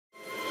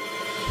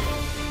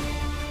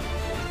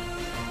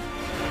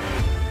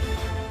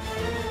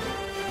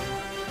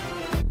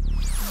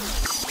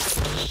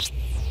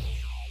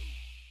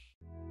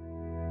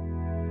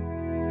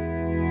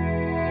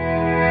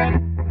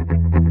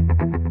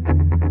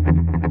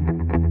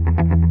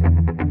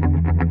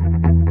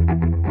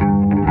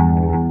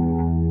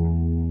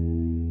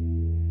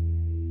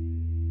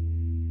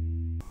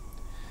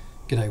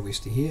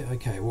Sylvester here.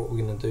 Okay, what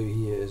we're going to do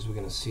here is we're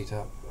going to set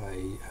up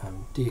a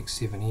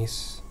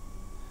DX7s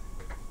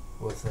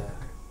with a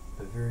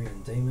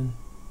Bavarian Demon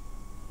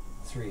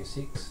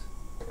 3SX,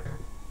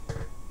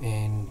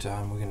 and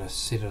we're going to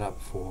set it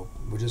up for,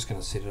 we're just going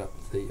to set it up,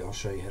 I'll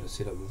show you how to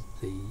set up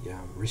the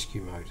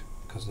rescue mode,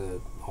 because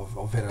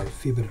I've had a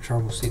fair bit of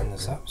trouble setting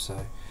this up,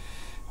 so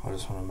I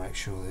just want to make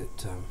sure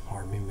that I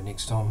remember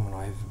next time when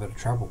I have a bit of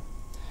trouble.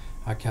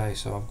 Okay,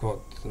 so I've got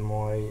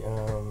my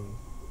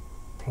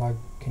plug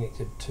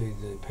connected to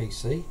the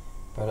PC,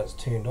 but it's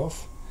turned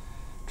off,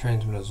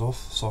 transmitter's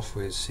off,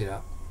 software's set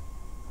up,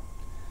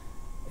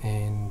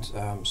 and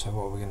so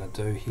what we're going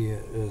to do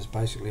here is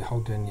basically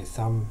hold down your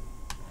thumb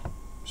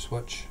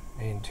switch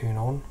and turn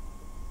on,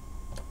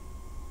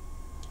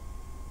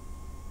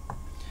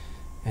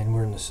 and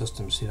we're in the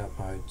system setup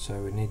mode,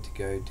 so we need to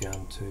go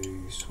down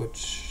to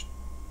switch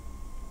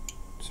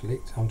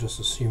select. I'm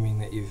just assuming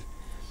that you've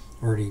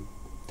already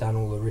done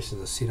all the rest of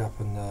the setup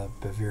in the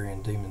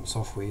Bavarian Demon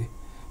software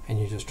and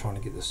you're just trying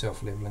to get the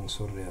self-leveling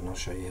sorted out, and I'll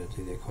show you how to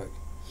do that quick.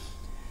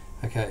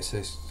 Okay,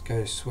 so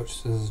go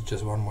switch, this is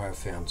just one way I've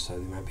found, so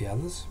there may be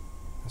others.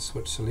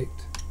 Switch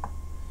select,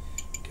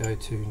 go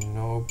to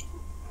knob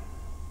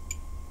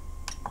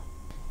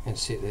and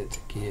set that to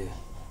gear.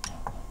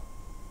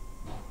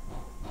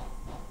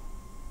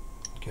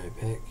 Go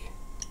back,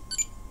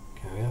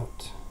 go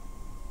out,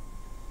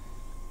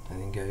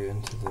 and then go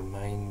into the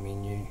main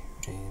menu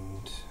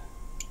and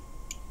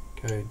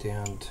go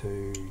down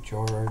to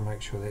gyro,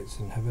 make sure that's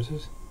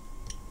inhibited,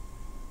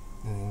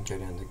 and then go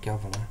down to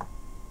governor,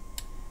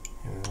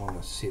 and we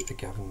want to set the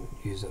governor,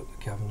 use up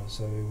the governor,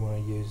 so we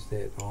want to use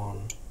that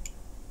on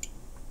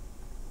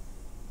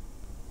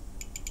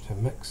to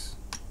mix,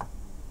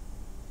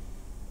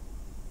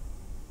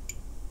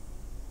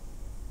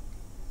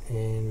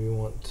 and we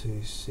want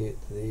to set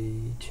the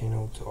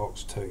channel to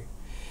aux2,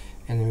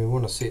 and then we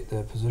want to set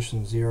the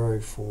position 0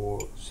 for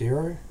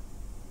 0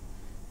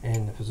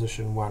 and the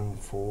position 1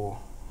 for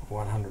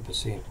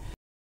 100%.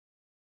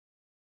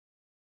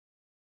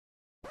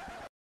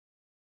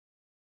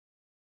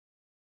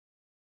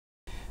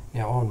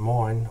 Now on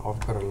mine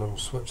I've got a little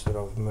switch that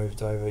I've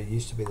moved over. It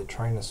used to be the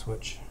trainer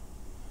switch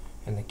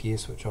and the gear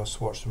switch. I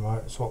swapped them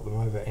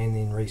over and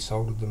then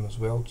resoldered them as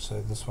well,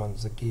 so this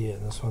one's the gear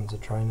and this one's the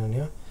trainer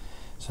now.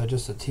 So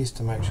just a test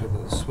to make sure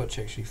that the switch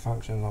actually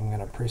functions, I'm going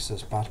to press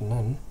this button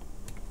in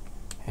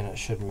and it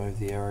should move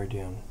the arrow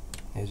down.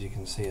 As you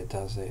can see, it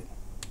does that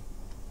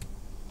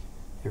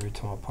every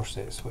time I push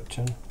that switch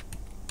in.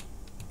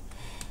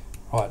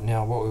 Right,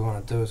 now what we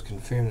want to do is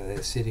confirm that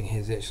that setting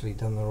has actually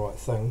done the right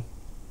thing.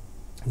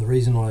 The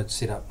reason I had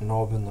set up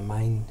knob in the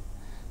main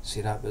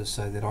setup is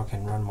so that I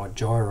can run my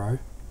gyro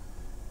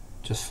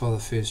just for the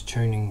first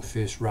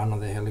run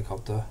of the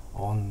helicopter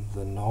on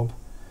the knob,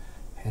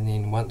 and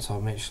then once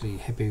I'm actually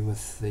happy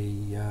with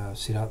the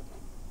setup,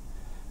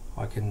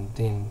 I can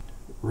then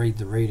read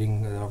the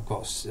reading that I've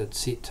got it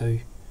set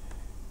to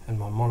in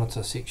my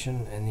monitor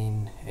section, and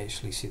then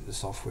actually set the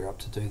software up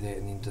to do that,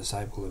 and then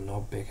disable the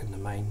knob back in the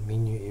main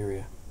menu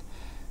area.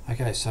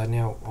 Okay, so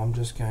now I'm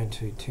just going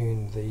to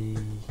turn the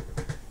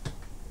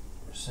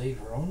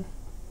receiver on,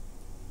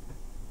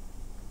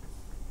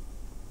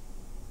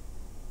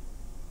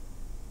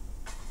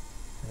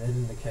 and that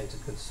indicates a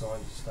good sign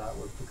to start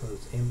with because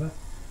it's amber,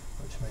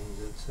 which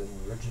means it's in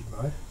rigid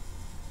mode,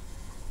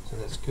 so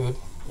that's good.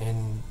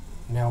 And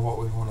now what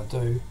we want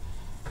to do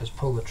is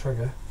pull the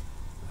trigger,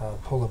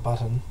 pull a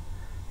button,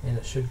 and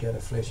it should go to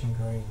flashing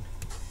green,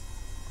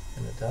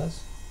 and it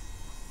does.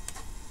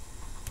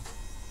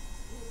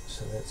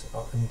 So that's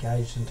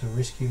engaged into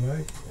rescue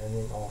mode and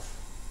then off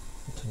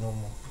into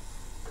normal.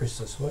 Press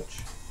the switch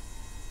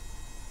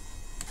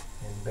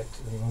and back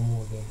to the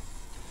normal again.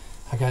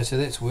 Okay, so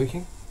that's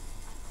working.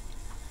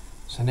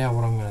 So now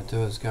what I'm going to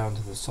do is go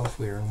into the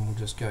software and we'll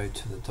just go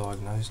to the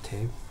diagnose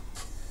tab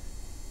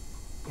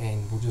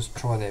and we'll just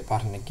try that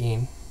button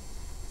again,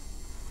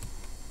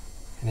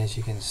 and as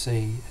you can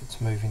see it's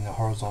moving the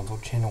horizontal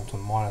channel to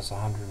minus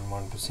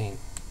 101%.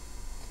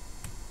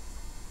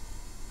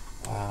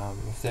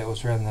 If that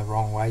was ran the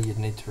wrong way, you'd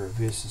need to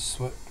reverse the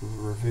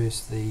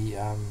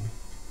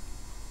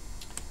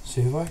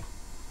servo,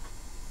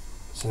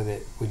 so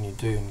that when you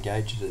do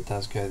engage it, it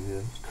does go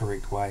the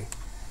correct way.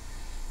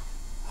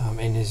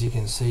 And as you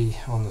can see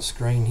on the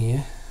screen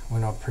here,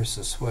 when I press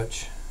the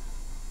switch,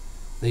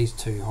 these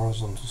two,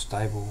 horizontal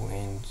stable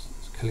and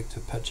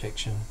collective pitch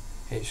action,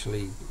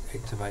 actually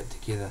activate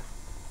together,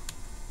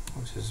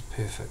 which is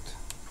perfect.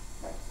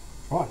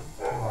 Right,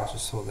 well, I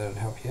just thought that would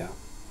help you out.